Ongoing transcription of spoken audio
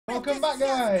Welcome back,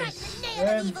 guys!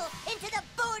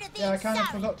 Yeah, I kind of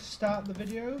forgot to start the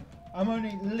video. I'm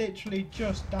only literally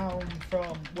just down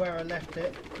from where I left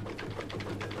it.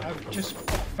 I've just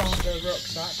found a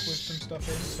rucksack with some stuff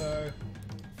in, so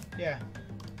yeah.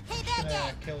 Just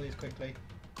gonna kill these quickly.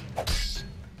 Or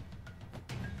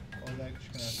they're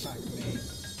just gonna attack me.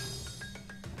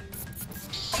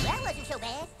 That wasn't so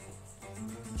bad.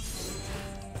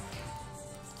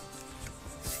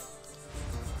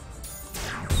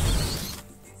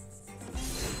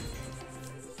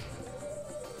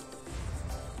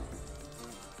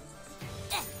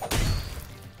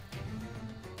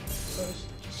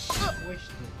 Just squished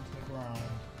it to the ground.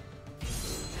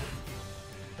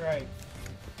 Right.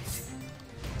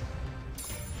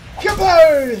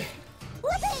 Kaboom!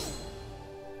 Whoopee!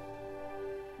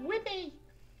 Whippy!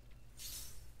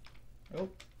 Oh.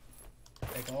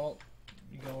 Take all.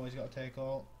 You always gotta take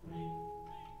all.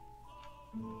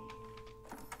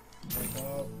 Take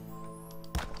all.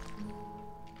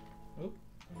 Oh.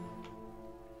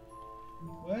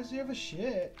 Where's the other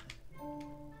shit?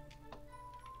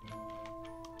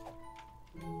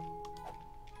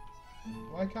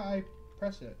 Why can't I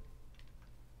press it?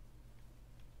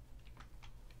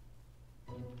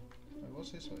 Wait,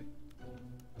 what's this way?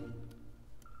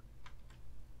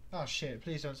 Oh shit,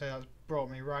 please don't say that's brought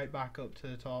me right back up to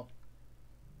the top.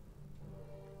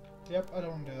 Yep, I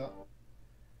don't want to do that.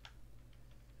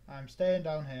 I'm staying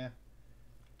down here.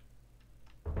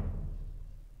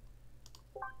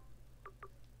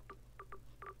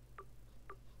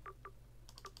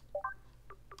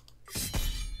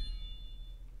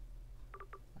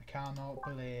 I cannot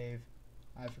believe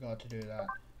I forgot to do that.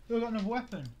 Oh, I've got another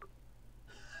weapon.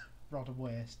 Rod of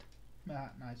waste. Ah,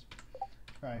 nice.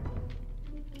 Right.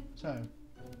 So.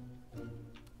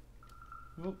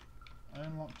 Oop. I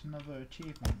unlocked another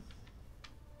achievement.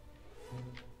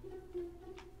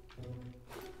 Oh,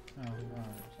 right,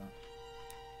 what's that?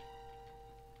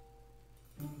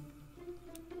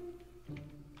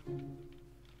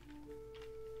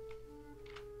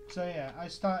 So yeah, I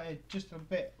started just a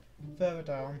bit further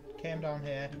down, came down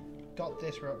here, got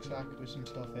this rucksack with some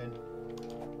stuff in.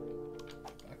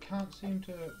 I can't seem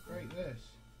to break this.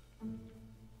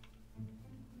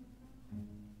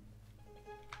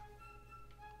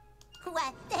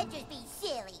 What? That'd just be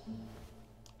silly.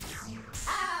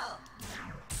 Ow!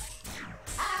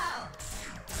 Ow!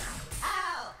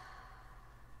 Ow!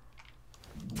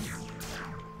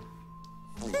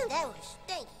 That was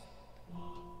stinky.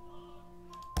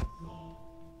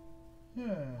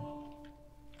 Yeah.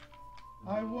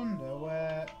 I wonder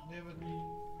where the other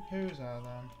poos are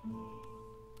then.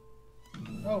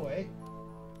 Oh wait.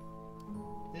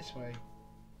 This way.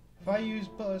 If I use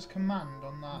Butter's command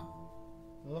on that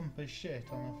lump of shit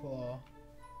on the floor,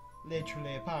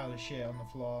 literally a pile of shit on the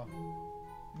floor,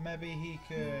 maybe he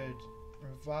could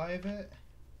revive it?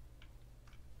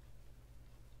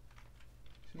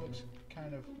 It looks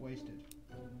kind of wasted.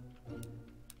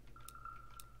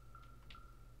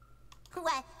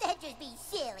 What? That'd just be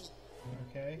silly.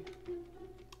 Okay.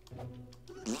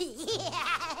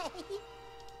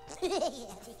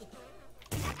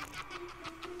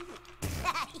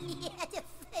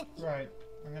 Right,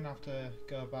 I'm gonna have to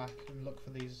go back and look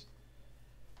for these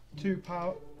two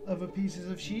other pieces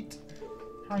of sheet.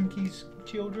 Hanky's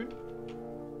children.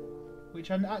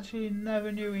 Which I actually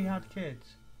never knew he had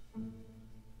kids.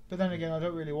 But then again, I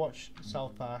don't really watch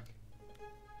South Park.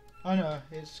 I know,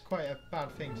 it's quite a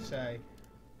bad thing to say.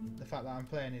 The fact that I'm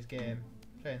playing his game,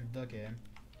 playing the game,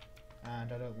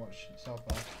 and I don't watch South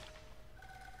Park.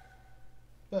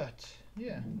 But,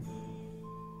 yeah.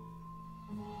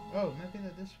 Oh, maybe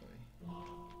they're this way.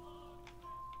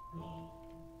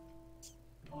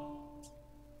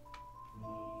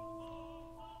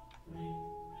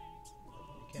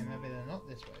 Okay, maybe they're not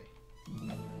this way.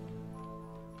 Alright.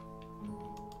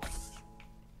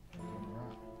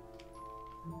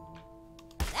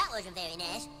 That wasn't very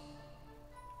nice.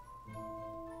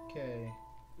 Okay.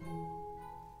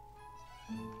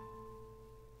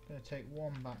 Gonna take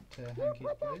one back to Hanky's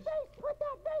place. Put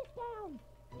that vase down!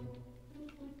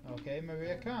 Okay,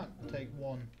 maybe I can't take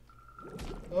one.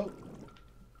 Oh!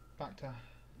 Back there,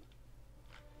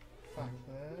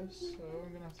 so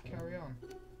I'm gonna have to carry on.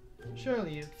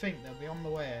 Surely you'd think they'll be on the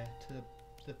way to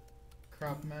the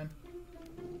crab men.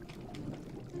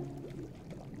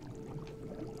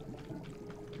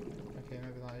 Okay,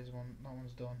 maybe that is one. That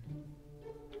one's done.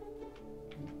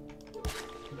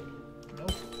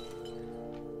 Nope.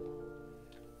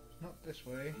 Not this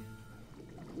way.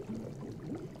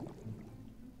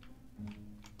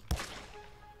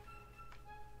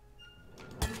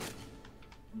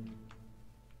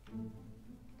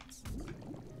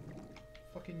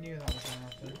 knew that was going to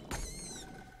happen.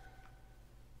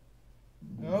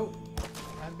 Oh,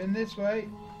 I've been this way.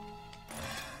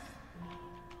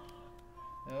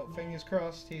 Oh, fingers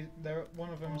crossed.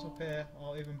 One of them's up here,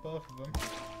 or even both of them.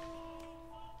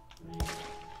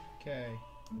 Okay.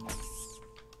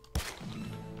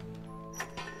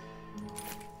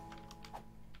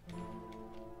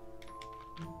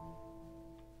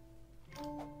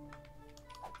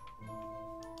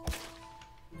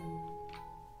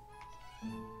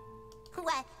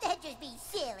 Why, that'd just be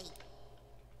silly.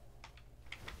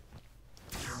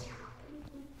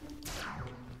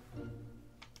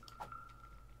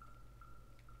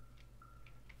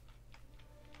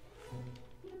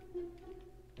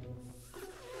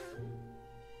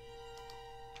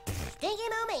 Stinky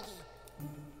Mo Minky.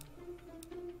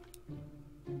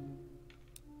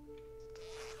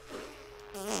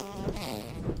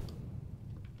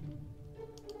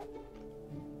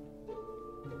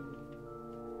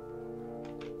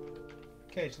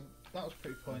 Okay, so that was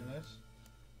pretty pointless.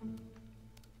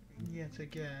 Yet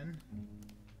again.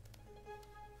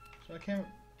 So I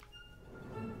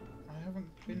haven't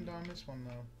been down this one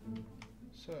though.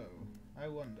 So, I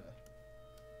wonder.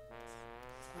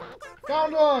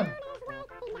 Found one!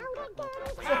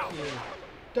 Fuck you.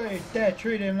 Don't you dare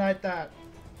treat him like that.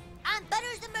 I'm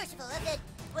Butters the Merciful of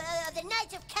the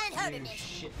Knights of Can't You Hurterness.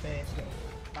 shit-faced little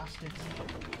bastard.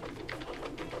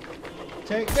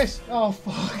 Take this! Oh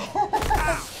fuck!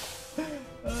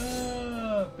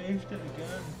 Beefed it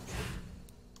again.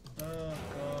 Oh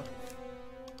god.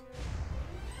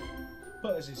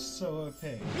 Butters is so OP. Let's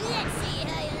see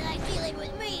how you like dealing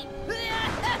with me.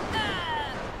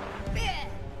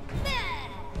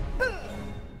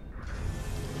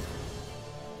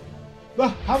 The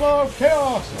Hammer of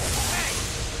Chaos!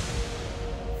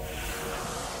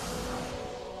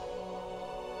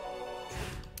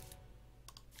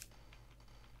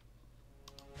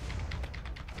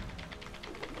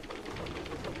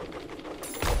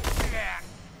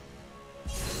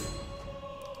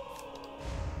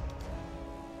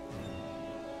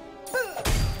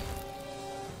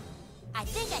 I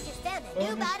think I just found a new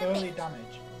Bonus bottom early mix.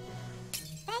 damage.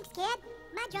 Thanks, kid.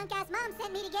 My drunk-ass mom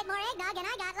sent me to get more eggnog and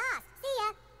I got lost. See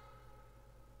ya.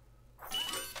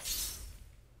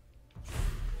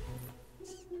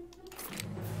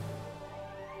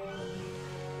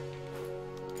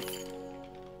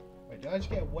 Wait, did I just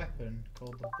get a weapon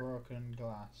called the Broken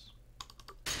Glass?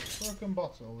 Broken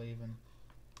Bottle, even.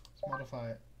 Let's modify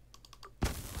it.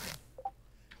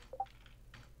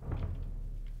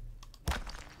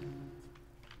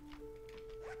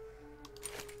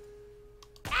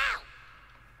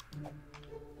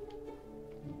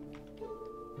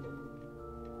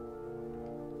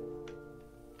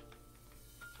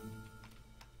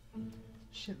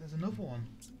 Shit, there's another one.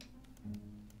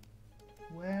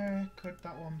 Where could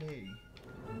that one be?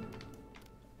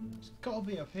 It's gotta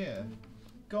be up here.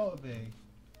 Gotta be.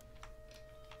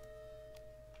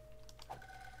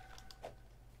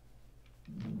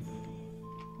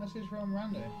 Message from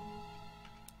Randy.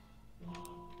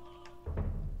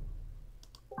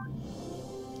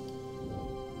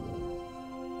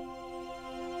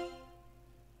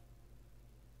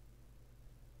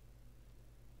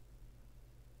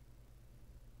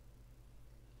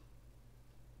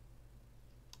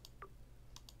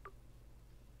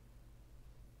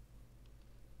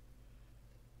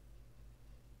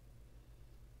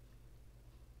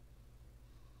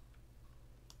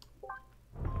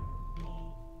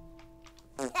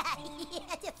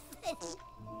 Yeah, defense.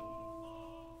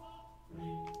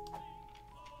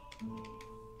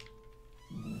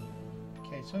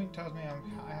 Okay, something tells me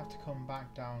I have to come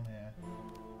back down here.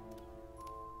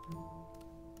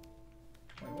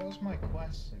 Wait, what was my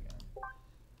quest again?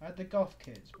 I had the Goth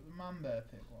Kids, but the Man Bear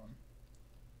Pig one.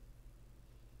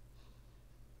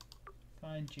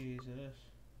 Find Jesus.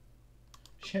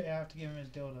 Shit, I have to give him his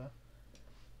dildo.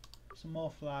 Some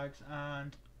more flags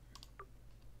and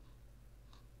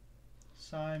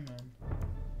Simon.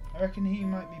 I reckon he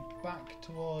might be back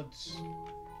towards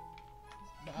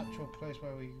the actual place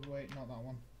where we wait. Not that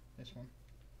one. This one.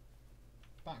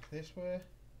 Back this way.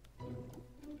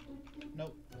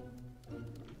 Nope.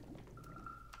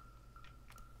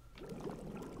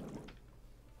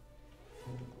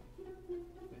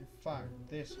 In fact,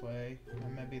 this way,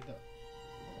 and maybe go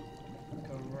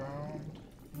round.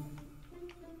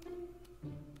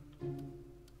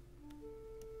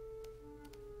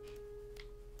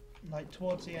 Like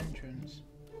towards the entrance.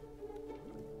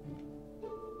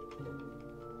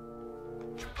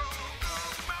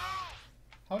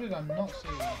 How did I not see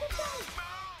that?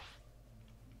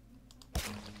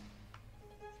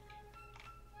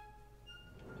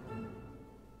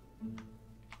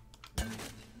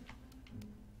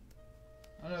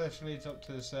 this leads up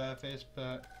to the surface,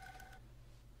 but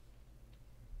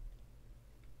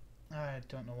I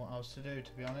don't know what else to do,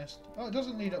 to be honest. Oh, it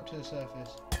doesn't lead up to the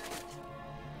surface.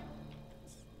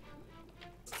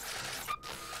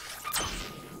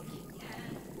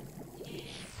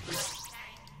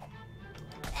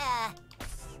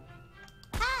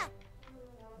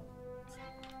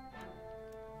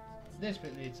 This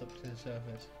bit leads up to the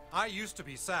surface. I used to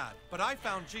be sad, but I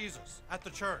found Jesus at the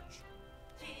church.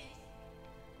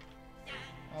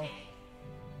 Oh.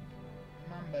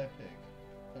 Man, bear, pig.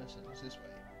 Person is this way.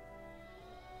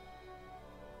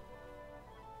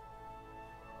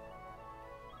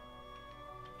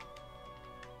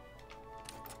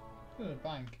 Go to the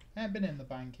bank. I haven't been in the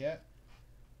bank yet.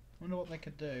 Wonder what they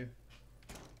could do.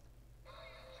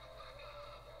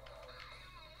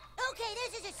 Okay,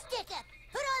 this is a stick-up.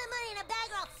 Put all the money in a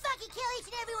bag or I'll fucking kill each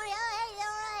and every one. Oh, hey,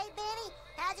 all right, Benny.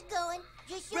 How's it going?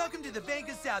 Just Welcome to the Bank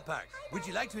of South Park. Would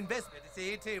you like to invest? Good to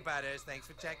see you too, Butters. Thanks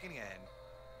for checking in.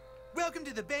 Welcome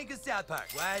to the Bank of South Park.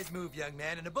 Wise move, young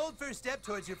man, and a bold first step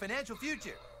towards your financial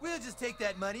future. We'll just take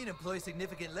that money and employ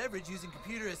significant leverage using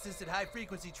computer-assisted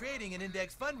high-frequency trading and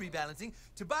index fund rebalancing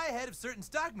to buy ahead of certain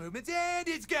stock movements, and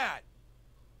it's gone!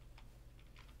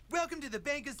 Welcome to the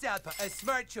Bank of South Park. A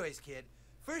smart choice, kid.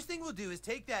 First thing we'll do is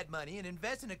take that money and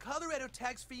invest in a Colorado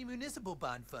tax-free municipal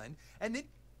bond fund, and then...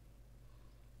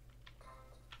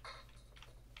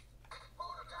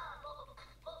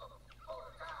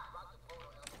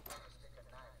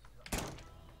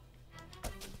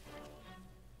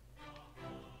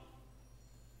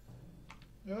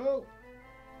 No!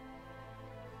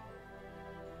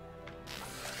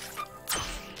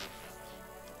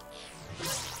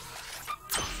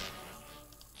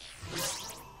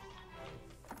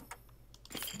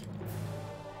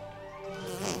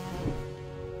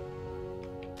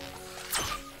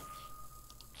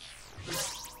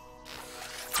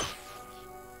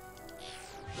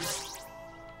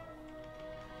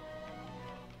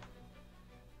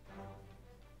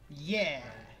 Yeah,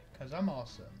 because I'm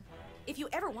awesome. If you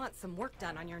ever want some work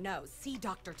done on your nose, see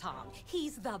Dr. Tom.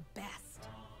 He's the best.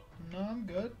 No, I'm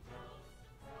good.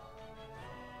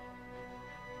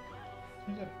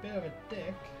 He's a bit of a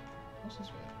dick. What's this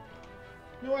way?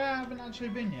 No, I haven't actually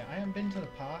been yet. I haven't been to the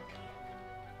park.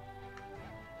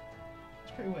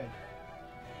 It's pretty weird.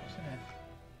 What's in here?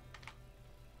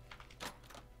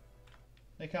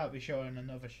 They can't be showing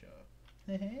another show.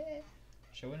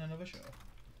 Showing another show.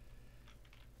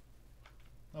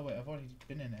 Oh wait, I've already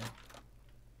been in here.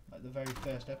 Like the very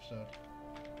first episode.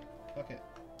 Fuck it.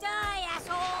 Die,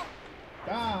 asshole!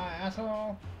 Die,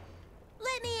 asshole!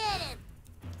 Let me at him!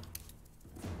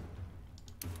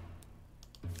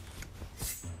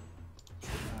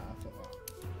 Ah, fuck off.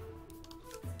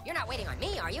 You're not waiting on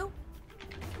me, are you?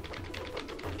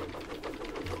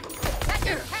 That's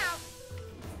your house!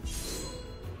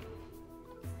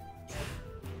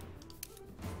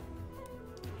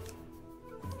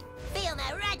 Feel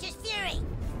my righteous fury!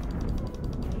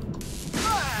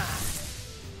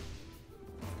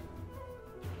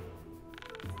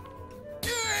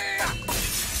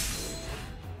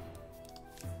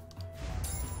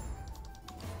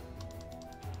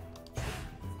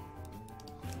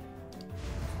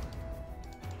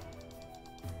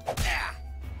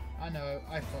 I know,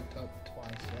 I fucked up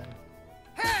twice then.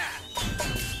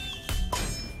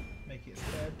 Make it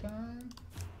third time.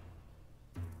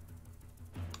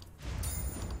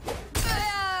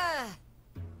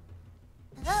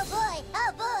 Oh boy!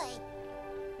 Oh boy!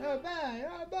 Oh bye!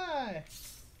 Oh bye!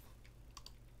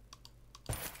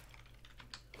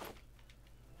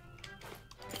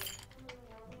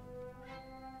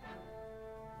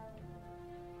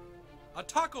 A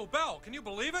Taco Bell, can you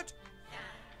believe it?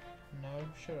 No,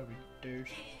 shut up, you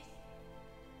douche.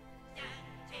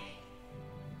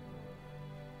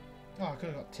 Oh, I could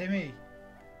have got Timmy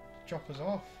to drop us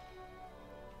off.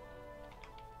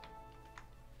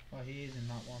 Oh, he is in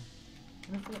that one.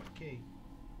 I forgot the key.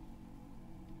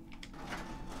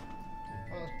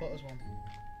 Oh, that's Butter's one.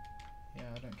 Yeah,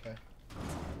 I don't care.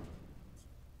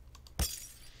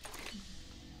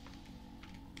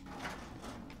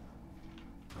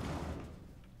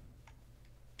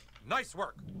 Nice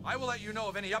work. I will let you know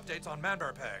of any updates on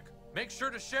Manbear Peg. Make sure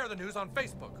to share the news on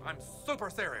Facebook. I'm super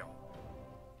serial.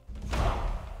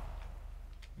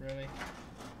 Really?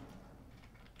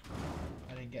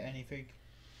 I didn't get anything.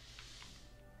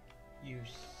 You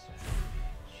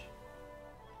savage.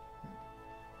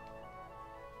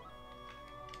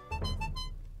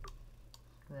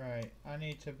 Right, I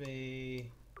need to be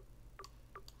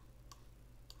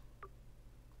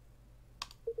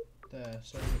there,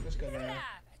 so let's go there.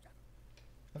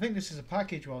 I think this is a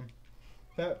package one,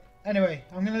 but Anyway,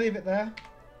 I'm going to leave it there.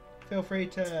 Feel free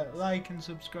to like and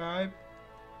subscribe.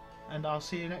 And I'll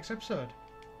see you next episode.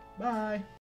 Bye.